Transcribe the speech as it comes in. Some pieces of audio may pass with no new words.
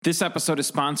This episode is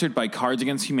sponsored by Cards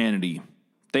Against Humanity.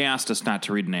 They asked us not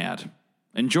to read an ad.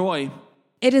 Enjoy.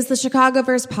 It is the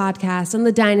Chicagoverse podcast on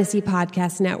the Dynasty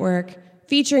Podcast Network,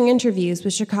 featuring interviews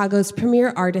with Chicago's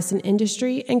premier artists in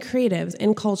industry and creatives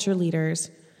and culture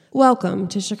leaders. Welcome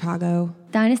to Chicago.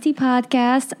 Dynasty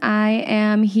Podcast. I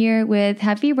am here with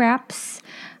Heffy Raps.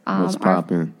 What's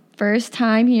poppin'? First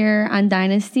time here on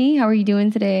Dynasty. How are you doing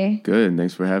today? Good.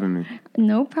 Thanks for having me.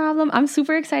 No problem. I'm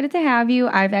super excited to have you.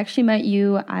 I've actually met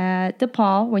you at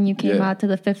DePaul when you came out to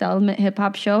the Fifth Element hip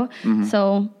hop show. Mm-hmm.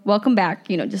 So welcome back,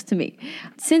 just to me.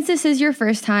 Since this is your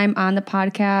first time on the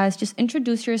podcast, just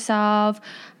introduce yourself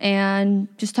and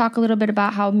just talk a little bit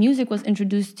about how music was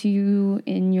introduced to you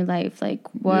in your life. Like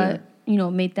what,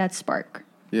 made that spark.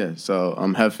 Yeah, so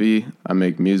I'm Heffy. I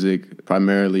make music,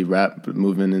 primarily rap, but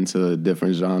moving into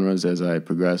different genres as I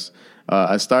progress.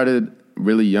 I started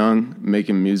really young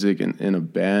making music in a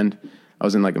band. I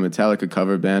was in like a Metallica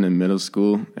cover band in middle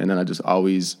school, and then I just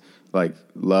always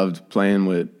loved playing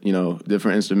with,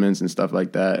 different instruments and stuff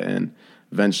like that. And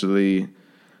eventually,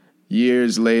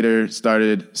 years later,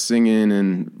 started singing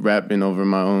and rapping over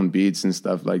my own beats and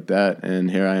stuff like that. And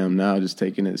here I am now, just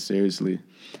taking it seriously.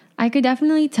 I could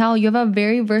definitely tell you have a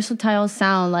very versatile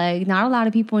sound. Like, not a lot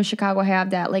of people in Chicago have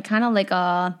that. Like, kind of like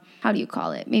a, how do you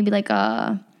call it? Maybe like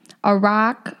a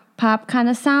rock pop kind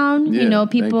of sound. Yeah,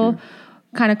 people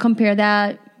kind of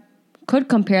could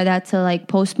compare that to like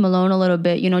Post Malone a little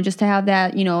bit, just to have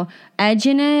that, edge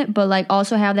in it, but like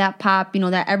also have that pop,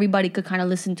 that everybody could kind of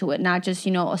listen to it, not just,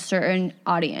 a certain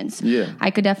audience. Yeah.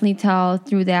 I could definitely tell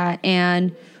through that.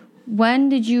 And when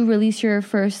did you release your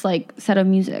first set of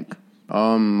music?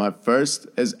 My first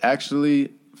is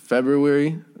actually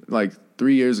February,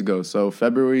 3 years ago. So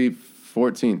February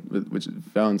 14th, which is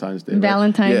Valentine's Day.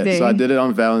 Valentine's Day. So I did it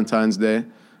on Valentine's Day,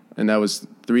 and that was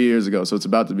 3 years ago. So it's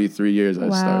about to be 3 years I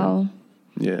started.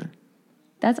 Yeah.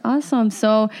 That's awesome.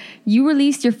 So you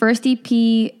released your first EP,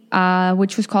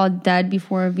 which was called Dead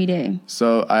Before V-Day.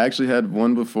 So I actually had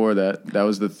one before that. That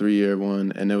was the 3-year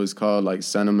one, and it was called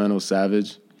Sentimental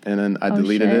Savage. And then I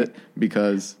deleted it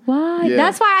because... What? Yeah.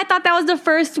 That's why I thought that was the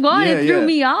first one. It threw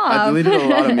me off. I deleted a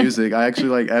lot of music. I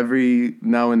actually, every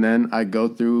now and then, I go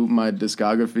through my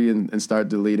discography and start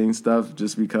deleting stuff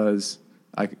just because,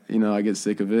 I get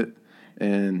sick of it.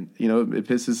 And, it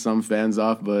pisses some fans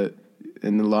off, but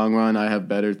in the long run, I have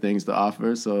better things to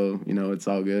offer. So, it's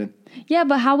all good. Yeah,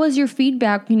 but how was your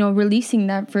feedback, releasing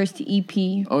that first EP?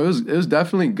 Oh, it was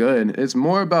definitely good. It's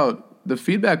more about... The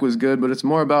feedback was good, but it's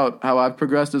more about how I've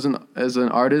progressed as an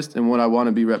artist and what I want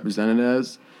to be represented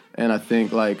as. And I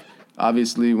think,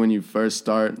 obviously, when you first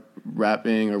start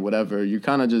rapping or whatever, you're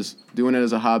kind of just doing it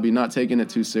as a hobby, not taking it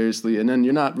too seriously. And then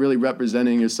you're not really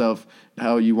representing yourself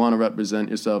how you want to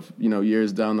represent yourself,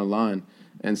 years down the line.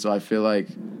 And so I feel like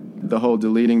the whole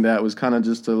deleting that was kind of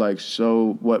just to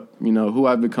show what, who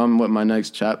I've become, what my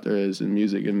next chapter is in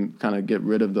music, and kind of get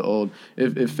rid of the old.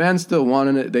 If fans still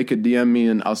wanted it, they could DM me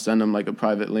and I'll send them a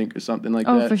private link or something like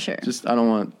that. Oh, for sure. Just, I don't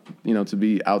want, to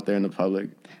be out there in the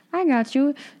public. I got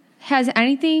you. Has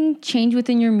anything changed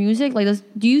within your music?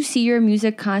 Do you see your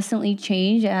music constantly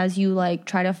change as you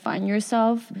try to find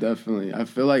yourself? Definitely. I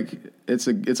feel like it's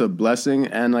a blessing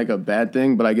and a bad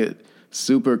thing, but I get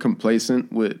super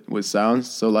complacent with sounds.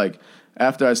 So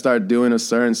after I start doing a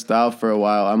certain style for a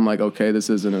while, I'm okay, this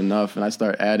isn't enough. And I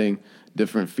start adding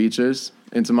different features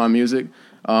into my music,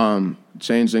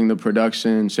 changing the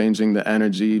production, changing the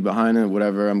energy behind it,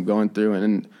 whatever I'm going through, and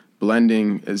then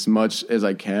blending as much as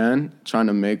I can, trying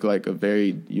to make a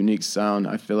very unique sound.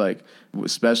 I feel like,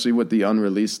 especially with the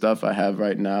unreleased stuff I have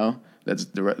right now, that's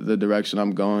the direction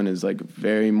I'm going is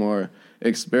very more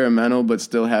experimental, but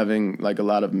still having a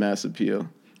lot of mass appeal.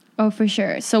 Oh, for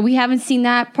sure. So we haven't seen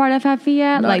that part of Heffy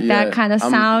yet? Not yet. That kind of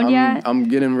sound yet? I'm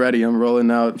getting ready. I'm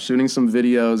rolling out, shooting some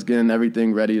videos, getting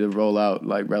everything ready to roll out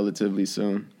relatively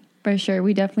soon. For sure.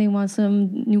 We definitely want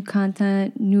some new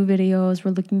content, new videos.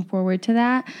 We're looking forward to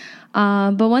that.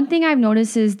 But one thing I've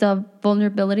noticed is the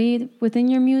vulnerability within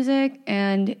your music,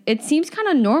 and it seems kind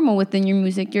of normal within your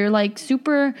music. You're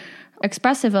super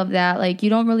expressive of that. You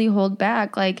don't really hold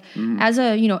back. As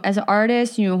an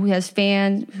artist, who has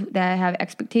fans that have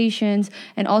expectations,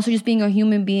 and also just being a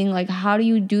human being, how do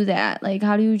you do that?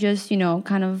 How do you just,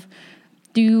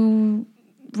 do you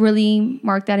really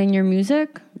mark that in your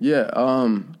music? Yeah,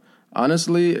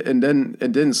 honestly, and then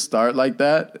it didn't start like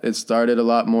that. It started a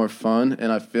lot more fun,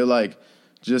 and I feel like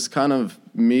just kind of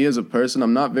me as a person,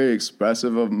 I'm not very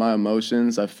expressive of my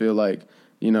emotions. I feel like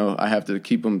I have to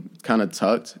keep them kind of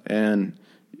tucked, and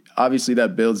obviously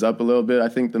that builds up a little bit. I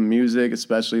think the music,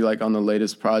 especially on the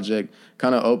latest project,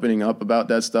 kind of opening up about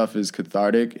that stuff is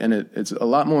cathartic, and it's a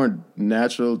lot more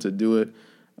natural to do it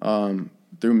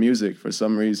through music for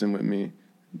some reason with me,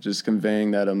 just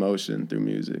conveying that emotion through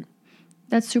music.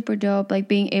 That's super dope. Like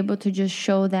being able to just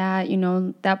show that, you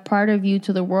know, that part of you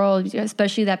to the world,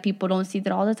 especially that people don't see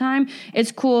that all the time.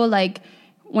 It's cool. Like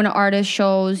when an artist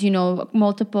shows, you know,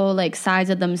 multiple like sides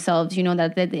of themselves, you know,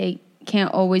 that they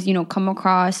can't always, you know, come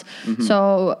across. Mm-hmm.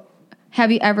 So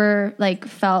have you ever like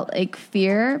felt like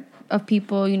fear of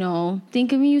people, you know,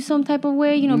 thinking of you some type of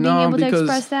way, you know, being able to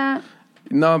express that?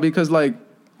 No, because like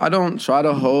I don't try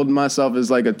to hold myself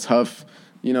as like a tough,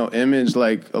 you know, image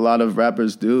like a lot of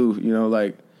rappers do, you know,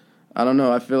 like, I don't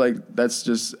know. I feel like that's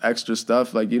just extra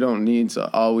stuff. Like, you don't need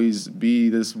to always be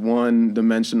this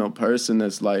one-dimensional person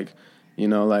that's like, you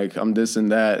know, like, I'm this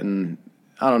and that. And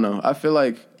I don't know. I feel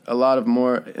like a lot of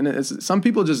more, and some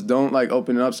people just don't like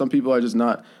open it up. Some people are just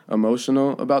not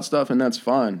emotional about stuff, and that's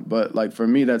fine. But, like, for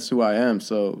me, that's who I am.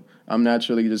 So I'm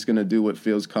naturally just going to do what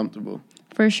feels comfortable.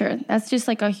 For sure. That's just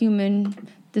like a human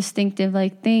distinctive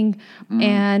like thing.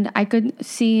 And I could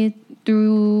see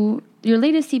through your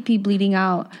latest EP, Bleeding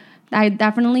Out, I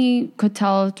definitely could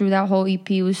tell through that whole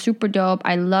EP. It was super dope.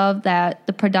 I love that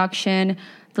the production,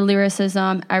 the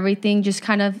lyricism, everything just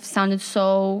kind of sounded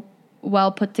so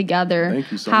well put together.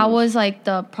 Thank you so How much. was like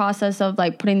the process of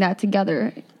like putting that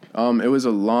together? It was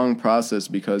a long process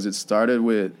because it started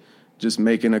with just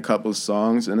making a couple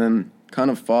songs and then kind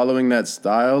of following that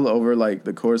style over like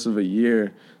the course of a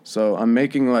year. So I'm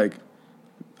making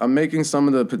some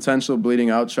of the potential Bleeding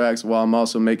Out tracks while I'm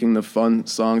also making the fun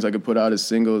songs I could put out as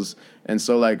singles. And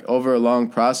so like over a long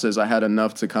process, I had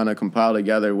enough to kind of compile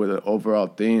together with an overall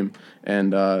theme.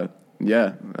 And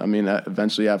yeah, I mean,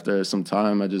 eventually after some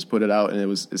time, I just put it out and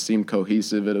it seemed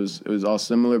cohesive. It was all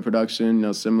similar production, you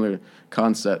know, similar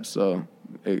concepts. So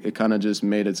it kind of just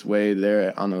made its way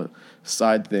there on a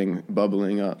side thing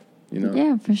bubbling up. You know?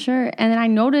 Yeah, for sure. And then I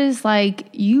noticed, like,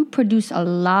 you produce a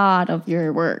lot of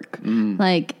your work.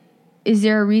 Like, is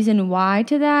there a reason why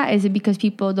to that? Is it because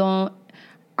people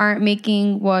aren't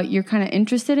making what you're kind of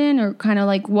interested in, or kind of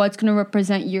like what's going to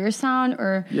represent your sound,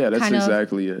 or that's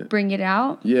exactly it. Bring it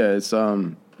out? Yeah, it's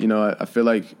you know, I feel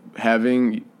like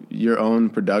having your own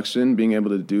production, being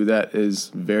able to do that is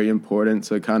very important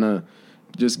to kind of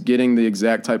just getting the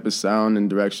exact type of sound and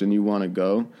direction you want to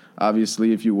go.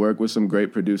 Obviously, if you work with some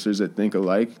great producers that think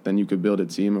alike, then you could build a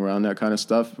team around that kind of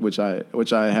stuff, which I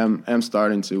am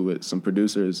starting to with some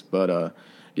producers. But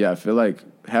yeah, I feel like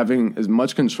having as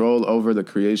much control over the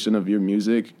creation of your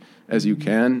music as you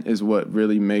can is what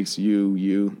really makes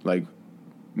you, like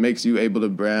makes you able to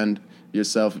brand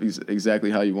yourself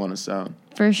exactly how you want to sound.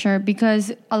 For sure,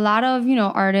 because a lot of, you know,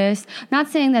 artists, not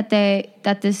saying that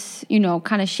this, you know,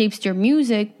 kind of shapes your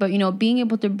music, but, you know, being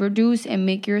able to produce and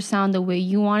make your sound the way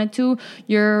you want it to,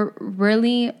 you're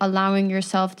really allowing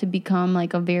yourself to become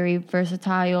like a very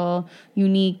versatile,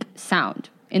 unique sound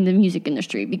in the music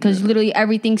industry, because literally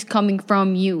everything's coming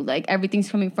from you. Like everything's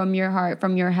coming from your heart,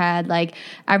 from your head. Like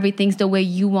everything's the way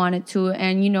you want it to.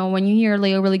 And, you know, when you hear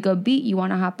like a really good beat, you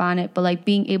want to hop on it. But like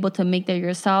being able to make that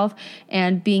yourself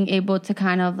and being able to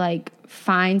kind of like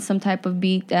find some type of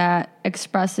beat that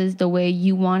expresses the way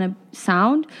you want to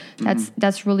sound,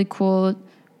 that's really cool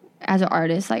as an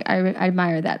artist. Like I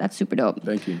admire that. That's super dope.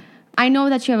 Thank you. I know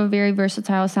that you have a very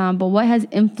versatile sound, but what has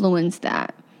influenced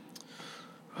that?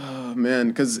 Oh, man,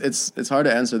 because it's hard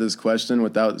to answer this question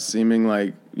without seeming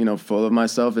like, you know, full of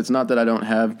myself. It's not that I don't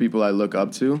have people I look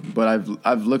up to, but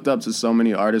I've looked up to so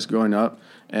many artists growing up,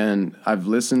 and I've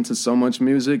listened to so much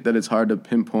music that it's hard to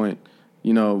pinpoint,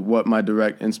 you know, what my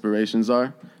direct inspirations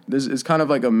are. It's kind of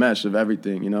like a mesh of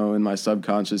everything, you know, in my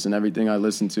subconscious, and everything I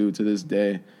listen to this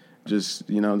day. Just,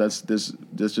 you know, that's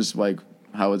just like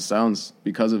how it sounds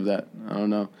because of that. I don't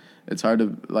know. It's hard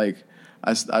to like.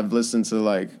 I've listened to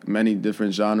like many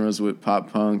different genres with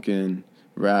pop punk and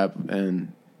rap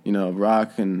and, you know,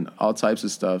 rock and all types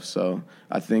of stuff. So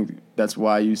I think that's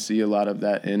why you see a lot of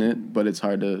that in it, but it's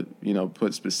hard to, you know,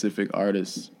 put specific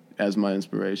artists as my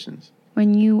inspirations.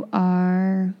 When you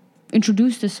are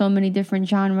introduced to so many different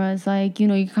genres, like, you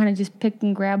know, you kind of just pick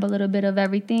and grab a little bit of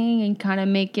everything and kind of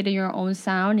make it your own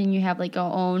sound, and you have like your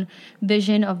own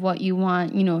vision of what you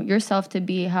want, you know, yourself to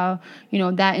be, how, you know,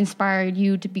 that inspired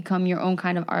you to become your own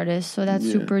kind of artist. So that's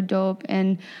super dope.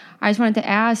 And I just wanted to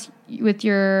ask, with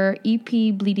your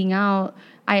EP Bleeding Out,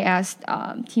 I asked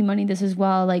T-Money this as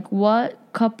well, like what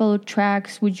couple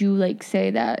tracks would you like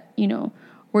say that, you know,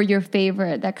 were your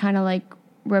favorite, that kind of like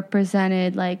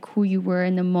represented like who you were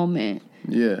in the moment?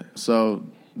 Yeah, so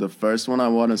the first one I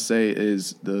want to say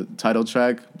is the title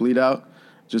track, Bleed Out,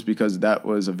 just because that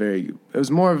was it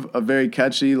was more of a very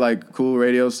catchy, like cool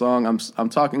radio song. I'm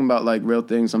talking about like real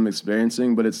things I'm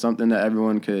experiencing, but it's something that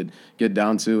everyone could get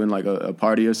down to in like a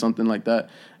party or something like that.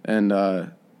 And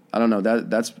I don't know,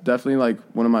 that's definitely like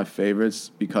one of my favorites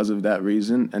because of that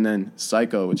reason. And then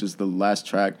Psycho, which is the last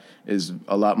track, is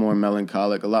a lot more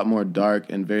melancholic, a lot more dark,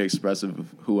 and very expressive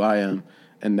of who I am.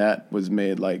 And that was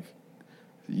made like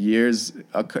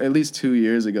at least 2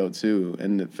 years ago too.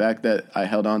 And the fact that I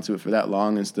held on to it for that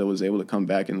long and still was able to come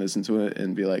back and listen to it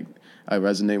and be like, I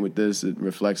resonate with this. It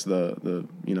reflects the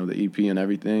EP and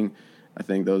everything. I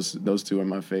think those two are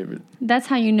my favorite. That's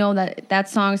how you know that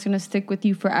song is going to stick with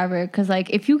you forever. Because, like,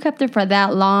 if you kept it for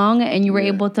that long and you were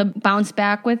able to bounce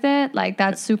back with it, like,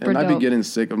 that's super dope. And I'd be getting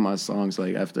sick of my songs,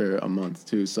 like, after a month,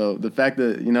 too. So the fact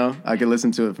that, I could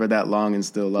listen to it for that long and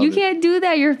still love it. You can't do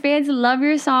that. Your fans love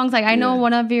your songs. Like, I know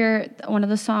one of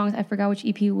the songs, I forgot which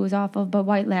EP it was off of, but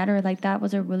White Ladder, like, that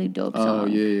was a really dope song. Oh,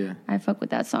 yeah. I fuck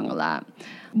with that song a lot.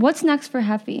 What's next for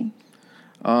Heffy?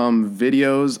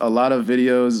 Videos, a lot of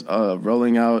videos,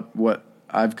 rolling out what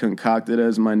I've concocted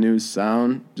as my new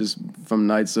sound, just from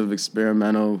nights of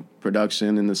experimental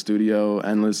production in the studio,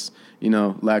 endless,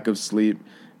 lack of sleep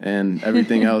and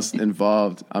everything else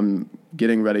involved. I'm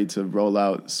getting ready to roll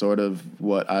out sort of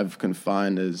what I've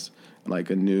confined as like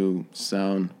a new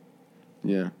sound.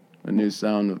 Yeah, a new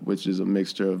sound, which is a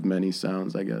mixture of many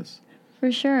sounds, I guess.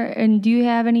 For sure. And do you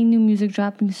have any new music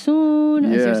dropping soon?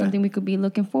 Yeah. Is there something we could be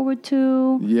looking forward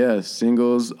to? Yeah,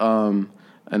 singles. And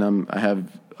I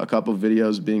have a couple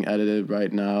videos being edited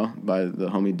right now by the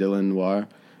homie Dylan Noir.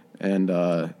 And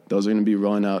those are going to be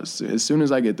rolling out. As soon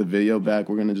as I get the video back,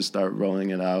 we're going to just start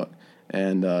rolling it out.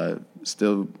 And I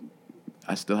still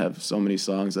have so many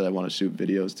songs that I want to shoot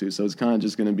videos to. So it's kind of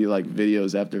just going to be like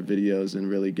videos after videos and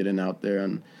really getting out there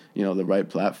on, the right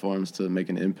platforms to make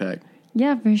an impact.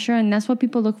 Yeah, for sure. And that's what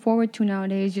people look forward to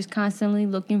nowadays, just constantly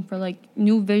looking for like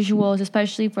new visuals,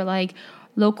 especially for like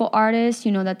local artists,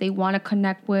 that they want to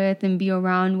connect with and be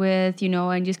around with,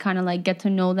 and just kind of like get to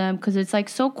know them. Because it's like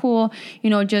so cool,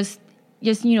 just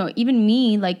even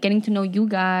me, like getting to know you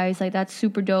guys, like that's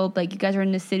super dope. Like you guys are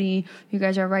in the city, you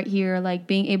guys are right here, like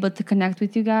being able to connect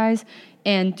with you guys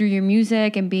and through your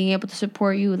music and being able to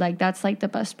support you, like that's like the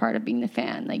best part of being the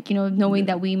fan, like knowing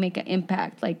that we make an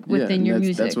impact like within your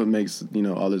music. That's what makes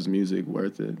all this music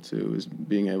worth it too, is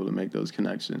being able to make those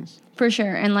connections. For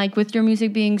sure. And like with your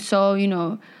music being so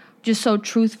just so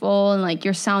truthful and like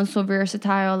your sound so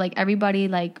versatile, like everybody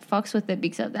like fucks with it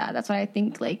because of that. That's why I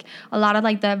think like a lot of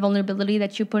like that vulnerability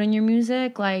that you put in your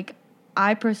music, like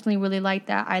I personally really like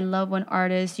that. I love when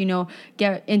artists,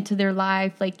 get into their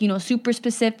life, like, super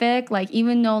specific, like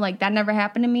even though like that never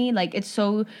happened to me, like it's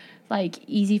so like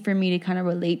easy for me to kind of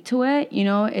relate to it.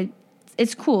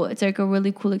 It's cool. It's like a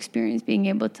really cool experience being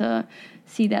able to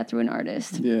see that through an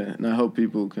artist. Yeah, and I hope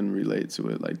people can relate to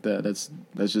it like that. That's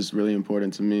just really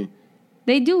important to me.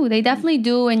 They do. They definitely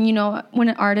do. And, when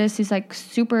an artist is like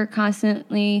super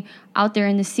constantly out there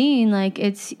in the scene, like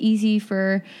it's easy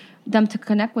for them to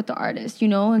connect with the artist,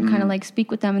 and kind of like speak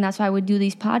with them. And that's why I would do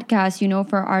these podcasts,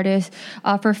 for artists,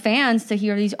 for fans to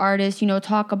hear these artists,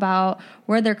 talk about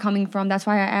where they're coming from. That's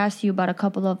why I asked you about a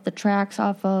couple of the tracks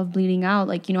off of Bleeding Out,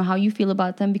 like, how you feel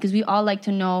about them, because we all like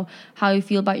to know how you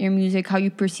feel about your music, how you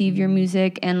perceive your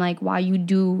music, and like why you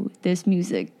do this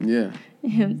music. Yeah.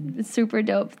 It's super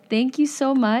dope. Thank you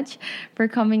so much for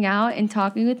coming out and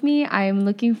talking with me. I'm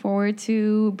looking forward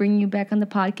to bringing you back on the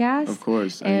podcast. Of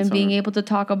course. And anytime. being able to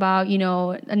talk about,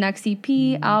 a next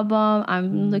EP, album.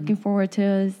 I'm looking forward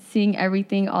to seeing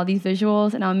everything, all these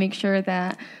visuals, and I'll make sure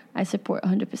that I support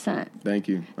 100%. Thank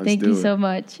you. Thank you so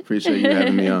much. Appreciate you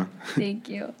having me on. Thank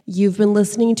you. You've been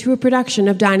listening to a production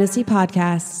of Dynasty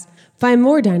Podcasts. Find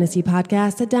more Dynasty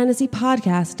Podcasts at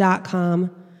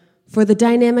dynastypodcast.com. For the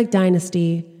dynamic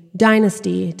dynasty,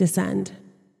 Dynasty Descend.